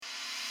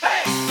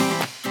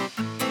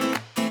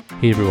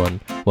Hey everyone,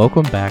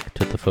 welcome back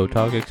to the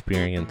Photog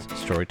Experience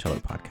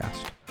Storytelling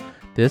Podcast.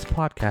 This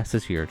podcast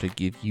is here to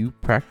give you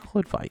practical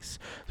advice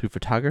through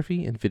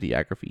photography and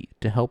videography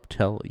to help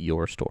tell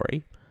your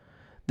story.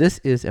 This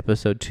is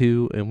episode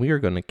 2, and we are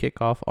going to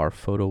kick off our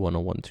Photo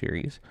 101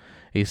 series,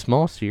 a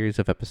small series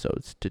of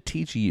episodes to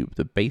teach you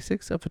the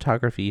basics of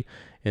photography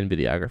and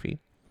videography.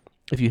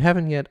 If you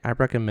haven't yet, I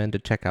recommend to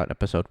check out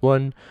episode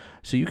 1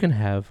 so you can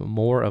have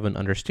more of an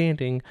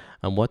understanding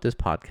on what this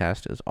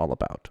podcast is all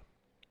about.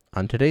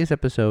 On today's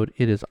episode,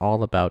 it is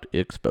all about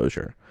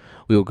exposure.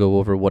 We will go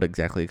over what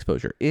exactly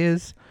exposure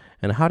is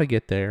and how to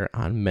get there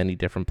on many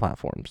different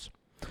platforms.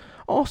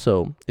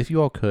 Also, if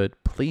you all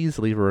could, please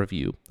leave a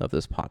review of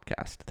this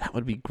podcast. That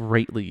would be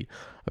greatly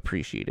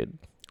appreciated.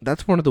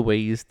 That's one of the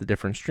ways the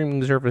different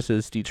streaming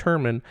services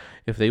determine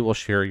if they will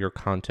share your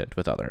content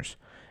with others.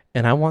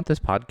 And I want this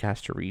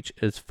podcast to reach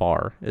as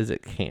far as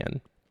it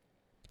can.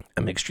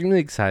 I'm extremely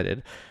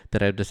excited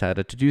that I've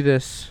decided to do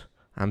this.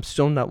 I'm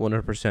still not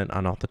 100%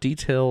 on all the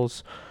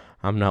details.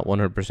 I'm not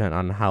 100%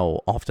 on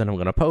how often I'm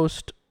going to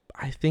post.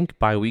 I think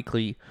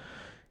bi-weekly.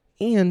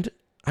 And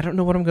I don't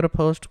know what I'm going to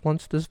post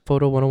once this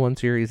Photo 101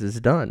 series is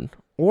done,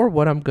 or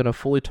what I'm going to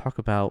fully talk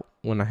about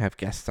when I have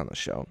guests on the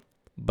show.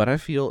 But I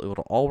feel it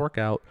will all work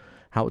out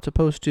how it's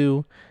supposed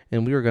to,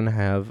 and we are going to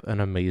have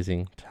an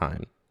amazing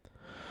time.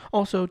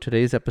 Also,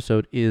 today's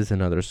episode is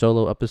another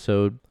solo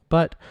episode,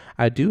 but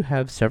I do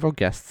have several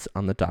guests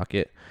on the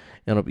docket,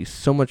 and it'll be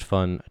so much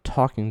fun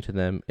talking to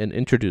them and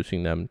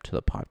introducing them to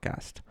the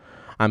podcast.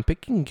 I'm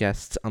picking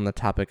guests on the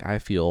topic I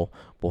feel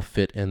will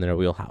fit in their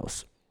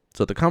wheelhouse.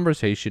 So the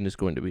conversation is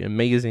going to be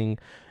amazing,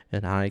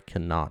 and I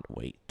cannot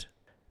wait.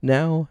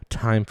 Now,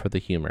 time for the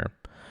humor.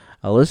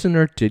 A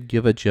listener did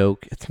give a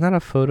joke. It's not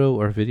a photo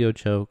or video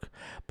joke,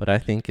 but I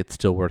think it's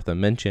still worth a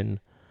mention.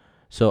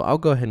 So I'll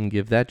go ahead and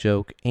give that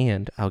joke,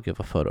 and I'll give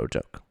a photo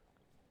joke.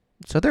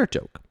 So their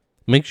joke.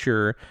 Make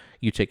sure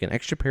you take an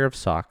extra pair of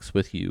socks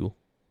with you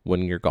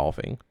when you're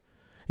golfing,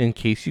 in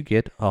case you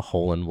get a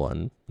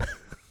hole-in-one.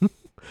 I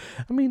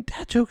mean,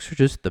 dad jokes are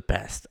just the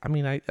best. I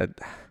mean, I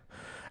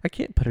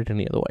can't put it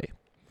any other way.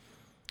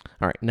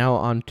 All right, now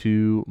on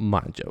to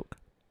my joke.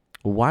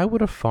 Why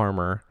would a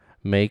farmer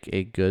make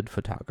a good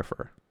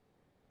photographer?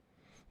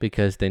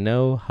 Because they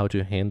know how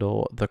to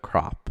handle the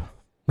crop.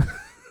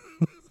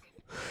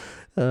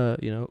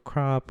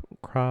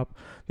 Crop,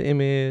 the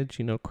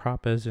image,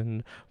 crop as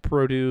in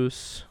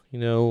produce,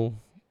 you'll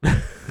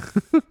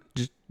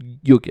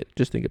get it.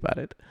 Just think about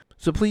it.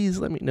 So please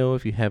let me know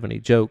if you have any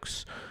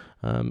jokes,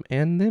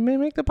 and they may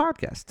make the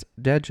podcast.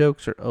 Dad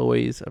jokes are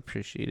always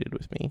appreciated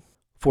with me.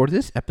 For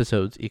this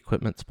episode's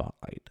equipment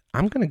spotlight,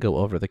 I'm going to go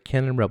over the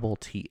Canon Rebel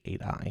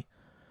T8i.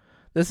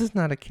 This is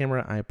not a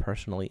camera I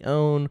personally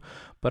own,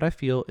 but I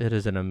feel it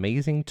is an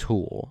amazing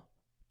tool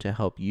to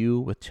help you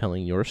with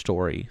telling your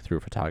story through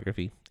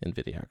photography and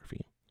videography.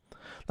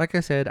 Like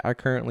I said, I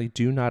currently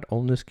do not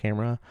own this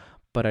camera,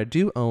 but I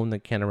do own the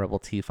Canon Rebel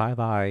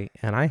T5i,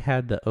 and I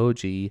had the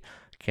OG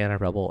Canon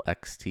Rebel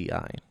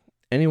XTi.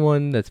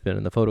 Anyone that's been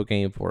in the photo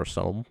game for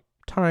some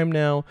time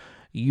now,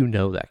 you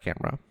know that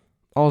camera.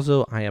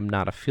 Also, I am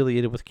not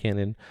affiliated with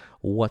Canon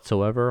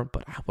whatsoever,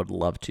 but I would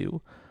love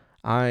to.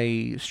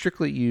 I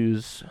strictly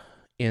use,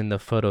 in the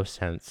photo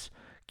sense,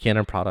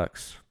 Canon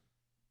products,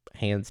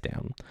 hands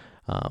down.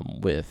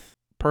 With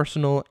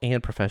personal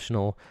and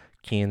professional,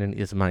 Canon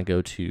is my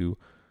go-to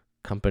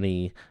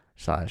company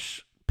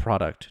 /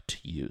 product to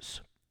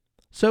use.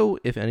 So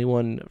if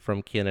anyone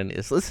from Canon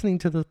is listening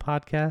to this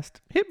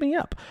podcast, hit me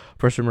up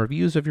for some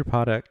reviews of your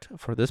product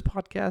for this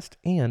podcast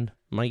and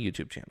my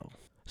YouTube channel.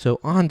 So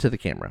on to the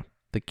camera,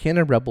 the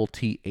Canon Rebel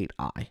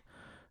T8i.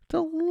 It's a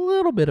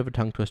little bit of a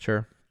tongue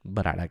twister,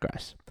 but I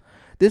digress.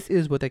 This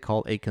is what they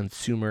call a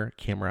consumer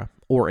camera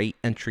or a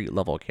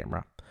entry-level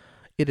camera.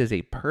 It is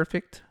a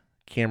perfect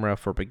camera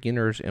for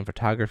beginners in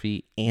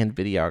photography and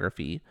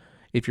videography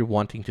if you're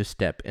wanting to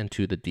step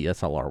into the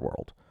DSLR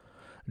world.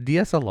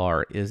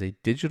 DSLR is a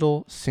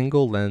digital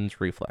single lens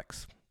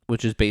reflex,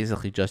 which is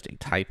basically just a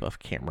type of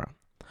camera.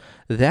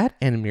 That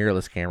and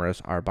mirrorless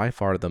cameras are by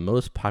far the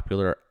most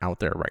popular out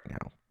there right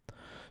now.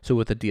 So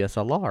with a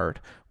DSLR,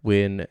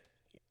 when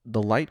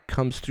the light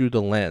comes through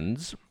the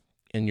lens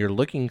and you're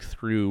looking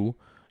through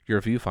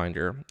your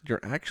viewfinder, you're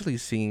actually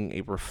seeing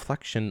a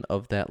reflection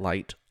of that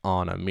light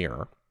on a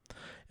mirror.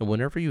 And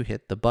whenever you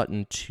hit the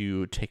button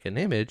to take an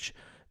image,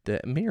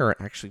 the mirror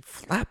actually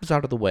flaps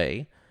out of the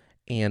way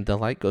and the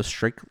light goes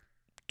straight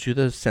to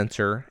the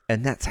sensor,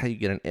 and that's how you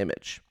get an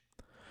image.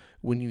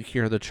 When you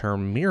hear the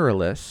term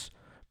mirrorless,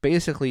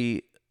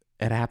 basically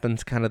it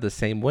happens kind of the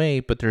same way,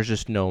 but there's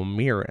just no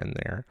mirror in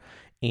there.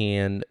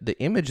 And the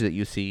image that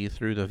you see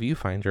through the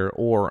viewfinder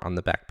or on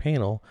the back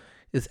panel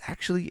is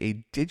actually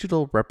a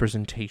digital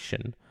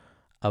representation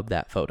of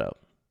that photo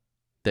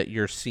that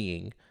you're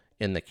seeing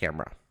in the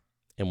camera.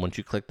 And once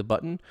you click the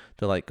button,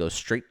 the light goes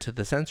straight to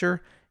the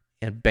sensor,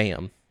 and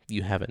bam,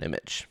 you have an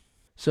image.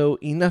 So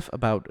enough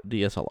about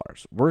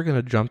DSLRs. We're going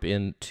to jump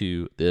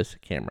into this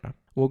camera.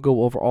 We'll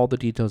go over all the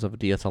details of a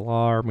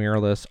DSLR,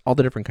 mirrorless, all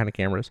the different kind of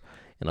cameras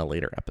in a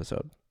later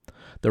episode.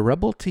 The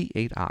Rebel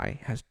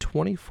T8i has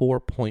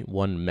 24.1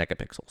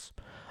 megapixels.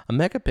 A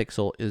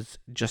megapixel is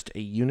just a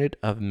unit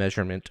of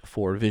measurement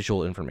for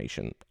visual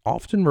information,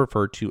 often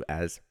referred to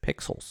as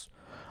pixels.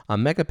 A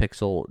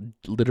megapixel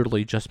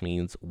literally just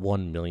means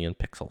 1 million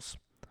pixels.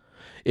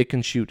 It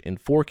can shoot in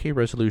 4K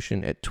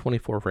resolution at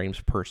 24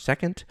 frames per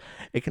second.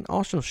 It can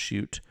also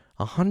shoot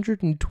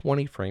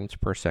 120 frames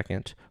per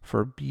second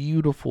for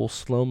beautiful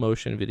slow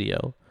motion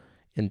video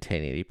in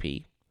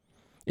 1080p.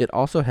 It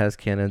also has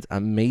Canon's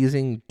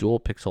amazing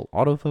dual pixel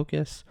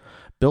autofocus,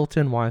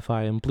 built-in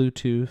Wi-Fi and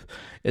Bluetooth.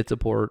 It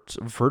supports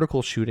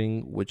vertical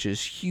shooting, which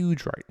is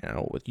huge right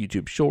now with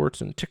YouTube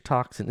Shorts and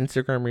TikToks and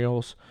Instagram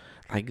Reels.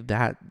 Like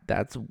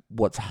that's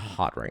what's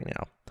hot right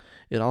now.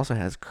 It also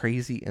has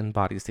crazy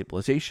in-body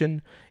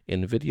stabilization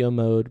in video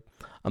mode,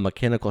 a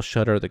mechanical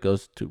shutter that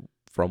goes to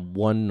from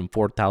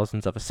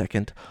 1/4000th of a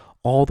second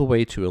all the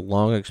way to a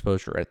long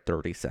exposure at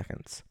 30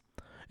 seconds.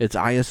 Its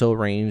ISO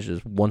range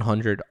is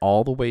 100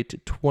 all the way to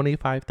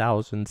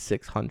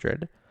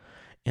 25,600,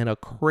 and a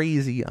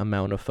crazy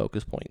amount of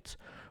focus points,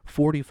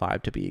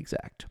 45 to be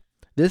exact.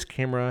 This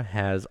camera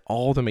has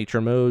all the major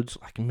modes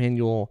like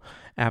manual,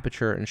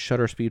 aperture, and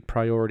shutter speed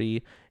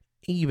priority,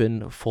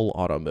 even full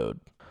auto mode.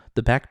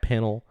 The back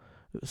panel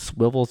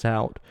swivels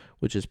out,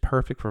 which is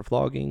perfect for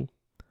vlogging,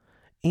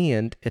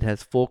 and it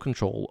has full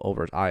control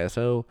over its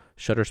ISO,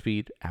 shutter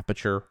speed,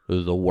 aperture,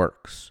 the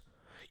works.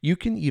 You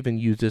can even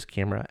use this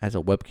camera as a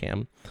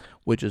webcam,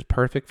 which is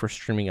perfect for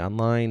streaming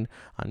online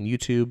on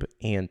YouTube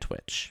and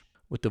Twitch.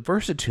 With the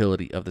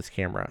versatility of this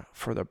camera,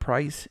 for the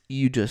price,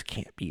 you just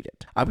can't beat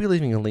it. I'll be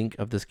leaving a link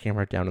of this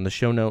camera down in the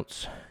show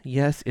notes.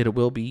 Yes, it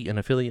will be an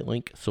affiliate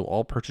link, so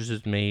all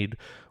purchases made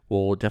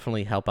will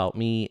definitely help out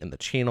me and the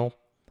channel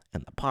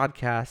and the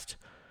podcast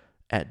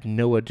at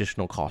no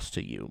additional cost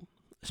to you.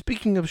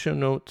 Speaking of show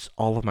notes,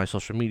 all of my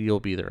social media will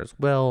be there as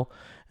well,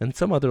 and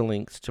some other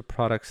links to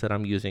products that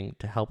I'm using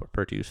to help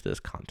produce this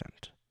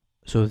content.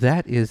 So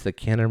that is the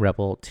Canon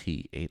Rebel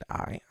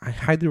T8i. I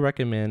highly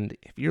recommend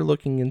if you're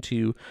looking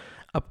into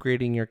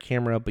upgrading your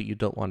camera, but you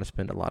don't want to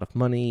spend a lot of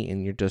money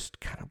and you're just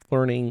kind of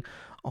learning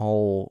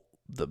all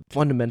the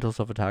fundamentals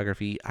of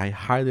photography, I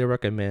highly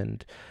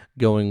recommend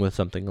going with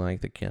something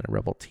like the Canon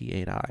Rebel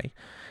T8i.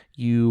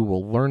 You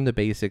will learn the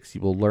basics,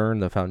 you will learn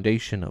the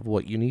foundation of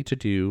what you need to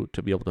do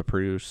to be able to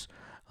produce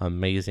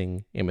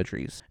amazing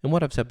imageries. And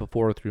what I've said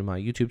before through my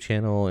YouTube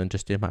channel and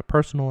just in my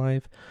personal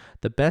life,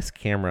 the best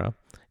camera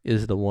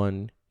is the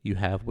one you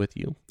have with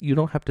you. You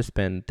don't have to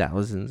spend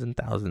thousands and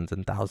thousands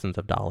and thousands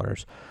of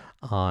dollars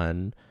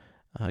on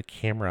a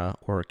camera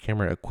or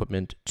camera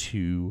equipment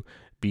to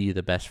be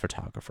the best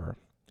photographer.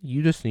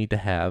 You just need to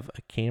have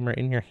a camera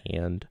in your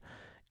hand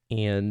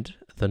and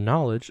the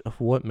knowledge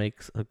of what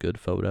makes a good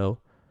photo.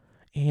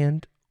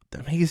 And the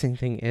amazing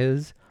thing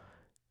is,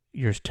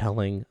 you're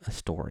telling a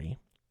story.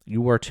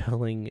 You are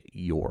telling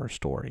your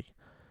story.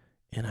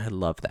 And I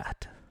love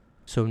that.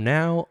 So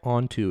now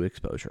on to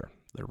exposure.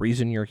 The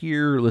reason you're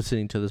here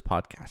listening to this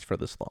podcast for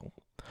this long.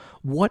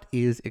 What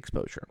is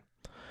exposure?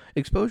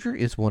 Exposure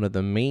is one of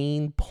the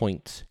main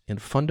points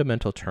and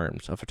fundamental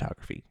terms of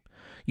photography.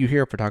 You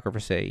hear a photographer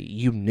say,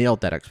 you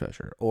nailed that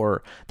exposure,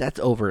 or that's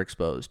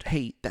overexposed.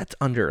 Hey, that's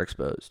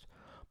underexposed.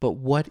 But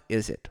what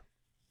is it?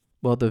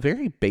 Well, the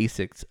very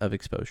basics of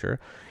exposure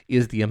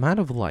is the amount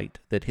of light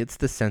that hits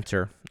the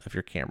sensor of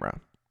your camera.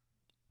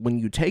 When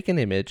you take an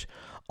image,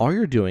 all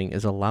you're doing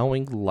is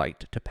allowing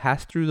light to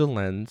pass through the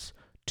lens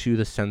to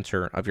the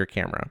sensor of your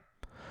camera.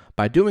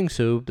 By doing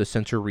so, the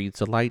sensor reads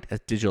the light as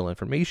digital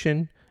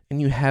information,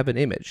 and you have an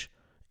image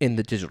in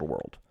the digital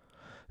world.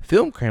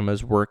 Film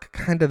cameras work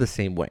kind of the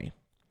same way.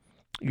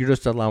 You're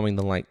just allowing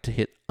the light to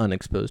hit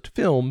unexposed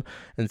film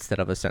instead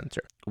of a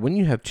sensor. When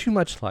you have too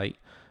much light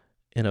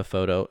in a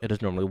photo, it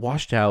is normally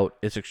washed out,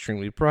 it's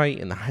extremely bright,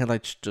 and the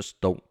highlights just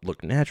don't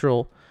look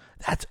natural.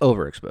 That's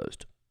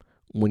overexposed.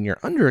 When you're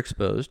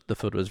underexposed, the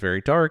photo is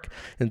very dark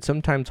and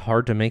sometimes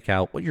hard to make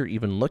out what you're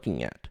even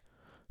looking at.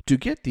 To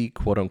get the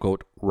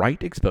quote-unquote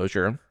right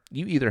exposure,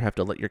 you either have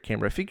to let your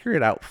camera figure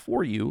it out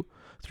for you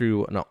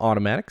through an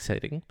automatic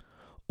setting,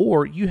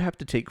 or you have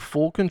to take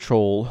full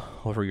control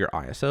over your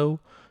ISO,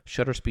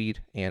 shutter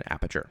speed, and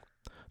aperture.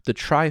 The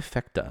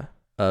trifecta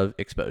of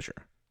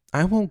exposure.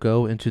 I won't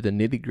go into the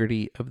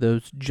nitty-gritty of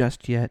those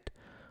just yet.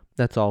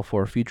 That's all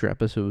for future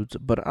episodes,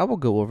 but I will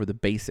go over the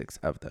basics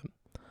of them.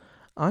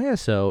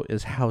 ISO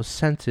is how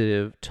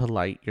sensitive to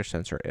light your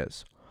sensor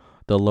is.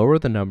 The lower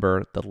the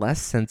number, the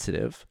less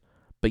sensitive,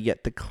 but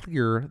yet the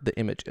clearer the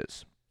image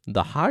is.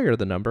 The higher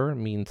the number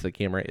means the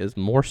camera is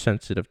more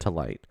sensitive to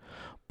light,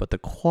 but the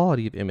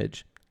quality of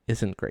image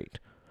isn't great.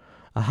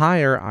 A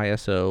higher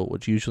ISO,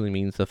 which usually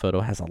means the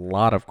photo has a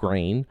lot of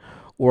grain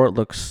or it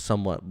looks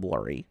somewhat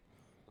blurry.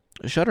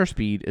 Shutter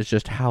speed is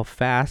just how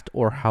fast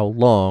or how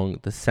long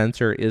the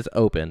sensor is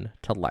open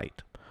to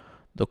light.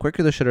 The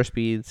quicker the shutter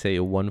speed, say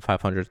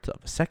 1/500th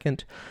of a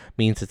second,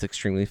 means it's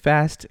extremely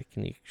fast. It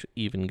can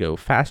even go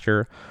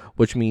faster,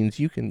 which means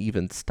you can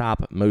even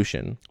stop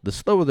motion. The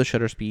slower the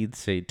shutter speed,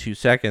 say 2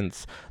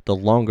 seconds, the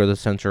longer the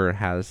sensor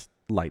has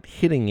light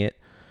hitting it,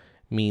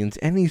 means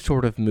any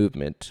sort of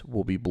movement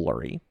will be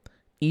blurry.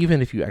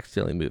 Even if you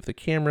accidentally move the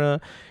camera,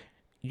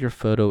 your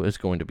photo is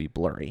going to be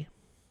blurry.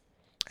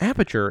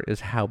 Aperture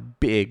is how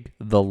big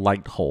the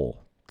light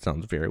hole.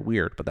 Sounds very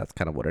weird, but that's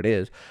kind of what it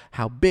is.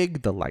 How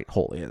big the light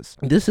hole is.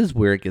 This is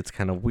where it gets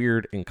kind of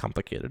weird and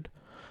complicated.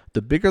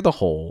 The bigger the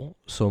hole,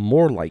 so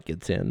more light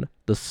gets in,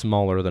 the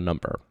smaller the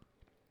number.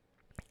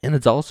 And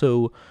it's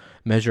also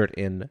measured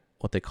in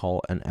what they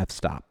call an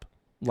f-stop,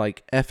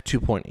 like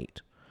f2.8.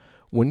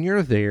 When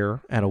you're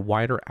there at a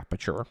wider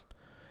aperture,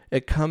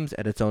 it comes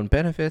at its own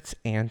benefits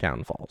and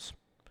downfalls.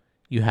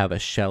 You have a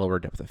shallower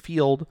depth of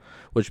field,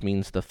 which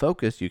means the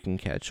focus you can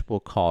catch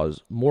will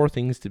cause more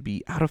things to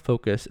be out of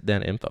focus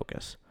than in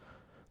focus.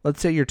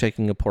 Let's say you're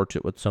taking a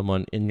portrait with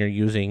someone and you're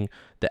using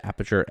the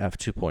aperture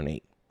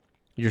f2.8.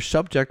 Your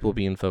subject will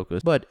be in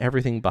focus, but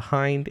everything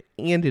behind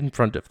and in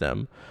front of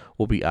them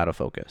will be out of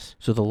focus.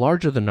 So the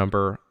larger the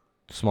number,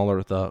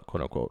 smaller the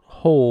quote-unquote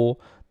hole,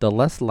 the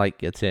less light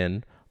gets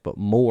in, but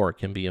more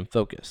can be in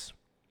focus.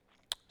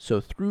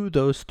 So through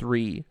those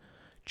three,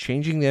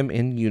 changing them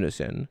in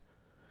unison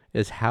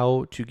is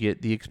how to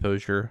get the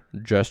exposure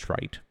just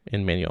right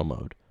in manual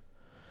mode.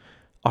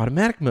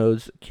 Automatic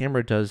modes,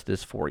 camera does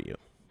this for you,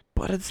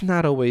 but it's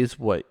not always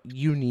what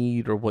you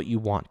need or what you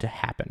want to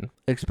happen.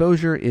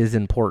 Exposure is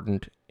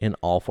important in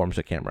all forms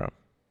of camera,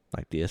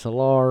 like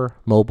DSLR,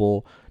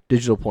 mobile,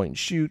 digital point and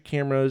shoot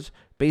cameras,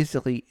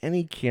 basically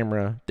any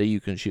camera that you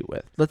can shoot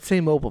with. Let's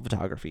say mobile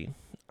photography.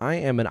 I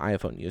am an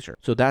iPhone user,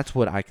 so that's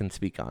what I can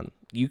speak on.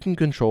 You can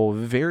control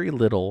very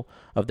little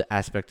of the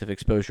aspect of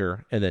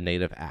exposure in the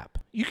native app.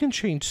 You can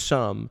change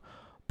some,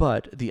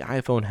 but the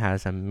iPhone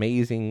has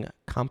amazing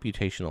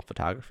computational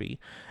photography,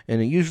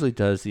 and it usually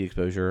does the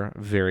exposure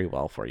very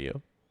well for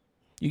you.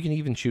 You can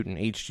even shoot in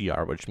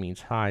HDR, which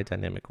means high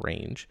dynamic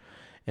range,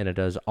 and it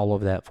does all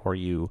of that for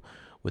you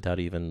without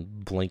even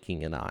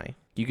blinking an eye.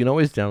 You can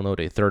always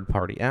download a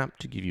third-party app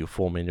to give you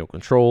full manual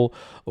control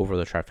over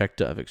the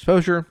trifecta of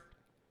exposure,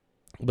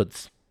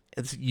 but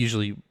it's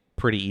usually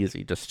pretty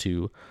easy just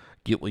to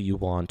get what you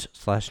want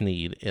 /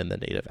 need in the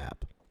native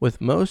app.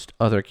 With most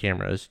other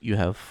cameras, you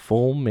have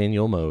full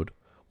manual mode,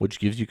 which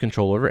gives you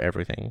control over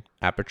everything,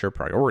 aperture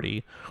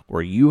priority,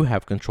 where you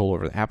have control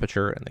over the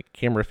aperture and the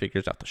camera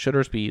figures out the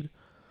shutter speed,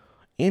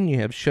 and you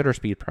have shutter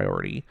speed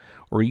priority,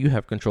 where you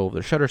have control of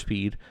the shutter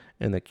speed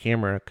and the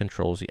camera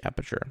controls the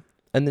aperture.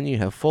 And then you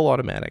have full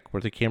automatic,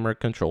 where the camera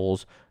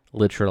controls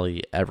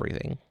literally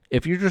everything.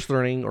 If you're just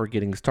learning or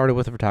getting started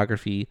with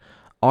photography,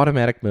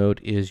 automatic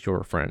mode is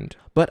your friend,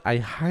 but I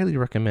highly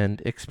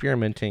recommend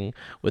experimenting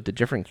with the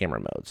different camera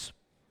modes.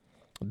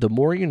 The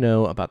more you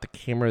know about the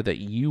camera that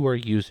you are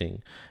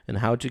using and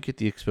how to get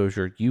the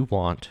exposure you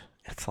want,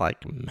 it's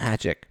like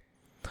magic.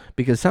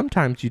 Because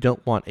sometimes you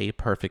don't want a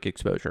perfect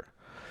exposure.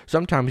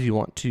 Sometimes you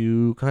want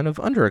to kind of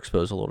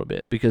underexpose a little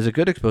bit because a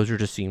good exposure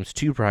just seems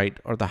too bright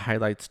or the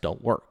highlights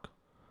don't work.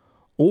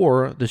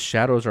 Or the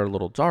shadows are a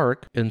little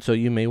dark, and so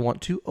you may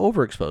want to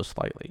overexpose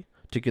slightly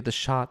to get the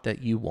shot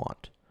that you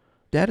want.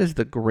 That is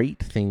the great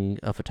thing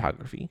of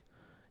photography.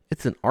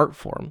 It's an art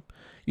form.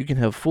 You can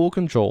have full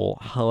control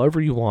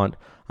however you want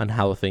on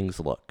how things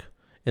look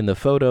in the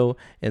photo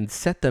and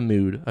set the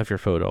mood of your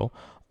photo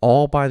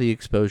all by the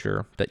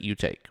exposure that you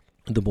take.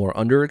 The more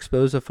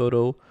underexposed a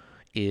photo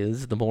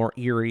is, the more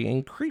eerie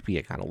and creepy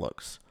it kind of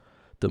looks.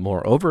 The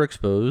more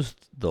overexposed,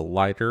 the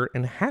lighter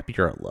and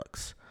happier it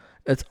looks.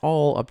 It's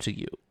all up to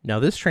you. Now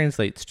this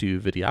translates to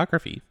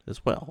videography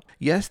as well.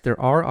 Yes, there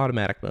are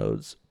automatic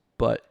modes,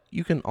 but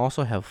you can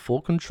also have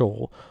full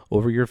control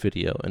over your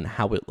video and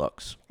how it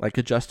looks. Like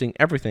adjusting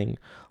everything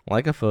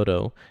like a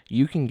photo,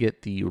 you can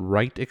get the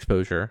right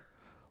exposure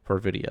for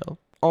video.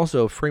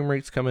 Also, frame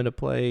rates come into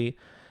play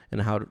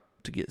and how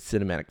to get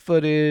cinematic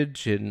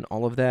footage and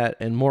all of that,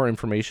 and more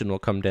information will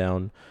come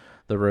down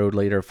the road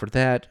later for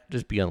that.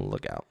 Just be on the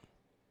lookout.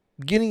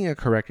 Getting a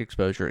correct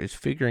exposure is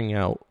figuring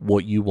out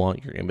what you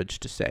want your image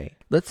to say.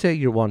 Let's say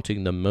you're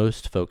wanting the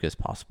most focus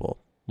possible,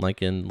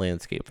 like in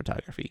landscape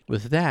photography.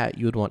 With that,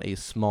 you would want a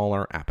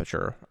smaller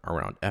aperture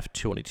around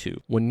f22.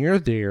 When you're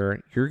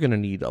there, you're going to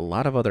need a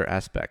lot of other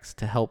aspects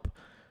to help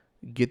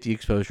get the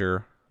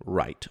exposure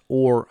right,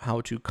 or how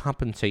to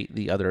compensate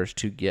the others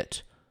to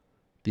get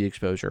the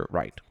exposure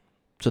right.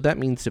 So that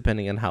means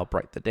depending on how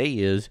bright the day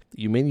is,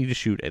 you may need to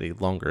shoot at a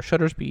longer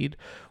shutter speed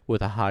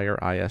with a higher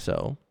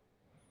ISO.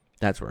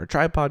 That's where a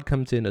tripod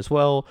comes in as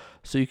well,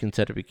 so you can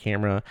set up your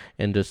camera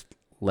and just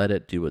let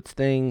it do its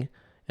thing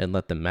and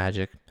let the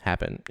magic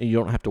happen. You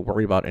don't have to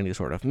worry about any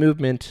sort of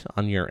movement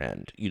on your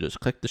end. You just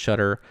click the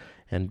shutter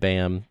and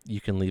bam, you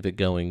can leave it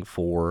going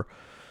for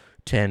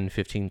 10,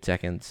 15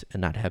 seconds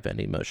and not have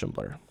any motion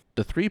blur.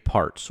 The three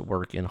parts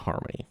work in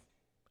harmony.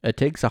 It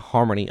takes a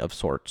harmony of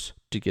sorts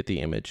to get the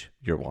image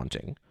you're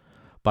wanting.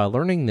 By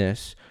learning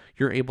this,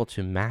 you're able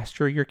to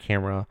master your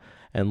camera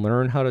and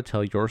learn how to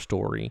tell your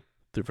story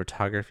through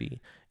photography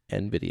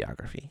and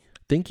videography.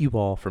 Thank you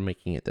all for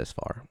making it this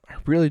far. I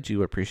really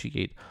do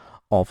appreciate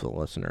all of the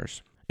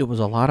listeners. It was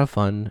a lot of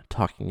fun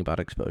talking about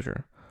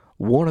exposure,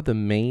 one of the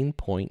main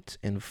points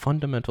and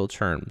fundamental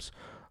terms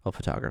of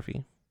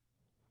photography.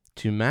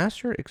 To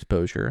master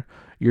exposure,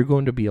 you're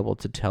going to be able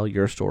to tell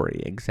your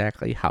story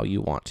exactly how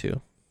you want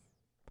to.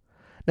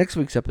 Next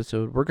week's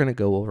episode, we're going to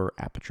go over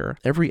aperture,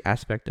 every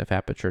aspect of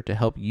aperture to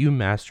help you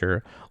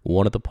master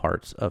one of the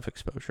parts of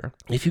exposure.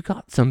 If you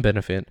got some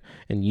benefit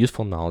and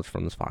useful knowledge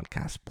from this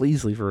podcast,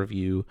 please leave a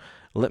review.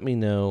 Let me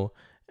know,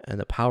 and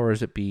the powers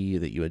that be,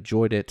 that you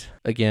enjoyed it.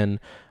 Again,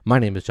 my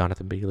name is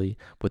Jonathan Bailey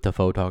with the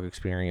Photog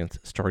Experience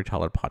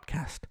Storyteller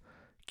Podcast.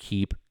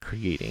 Keep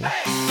creating.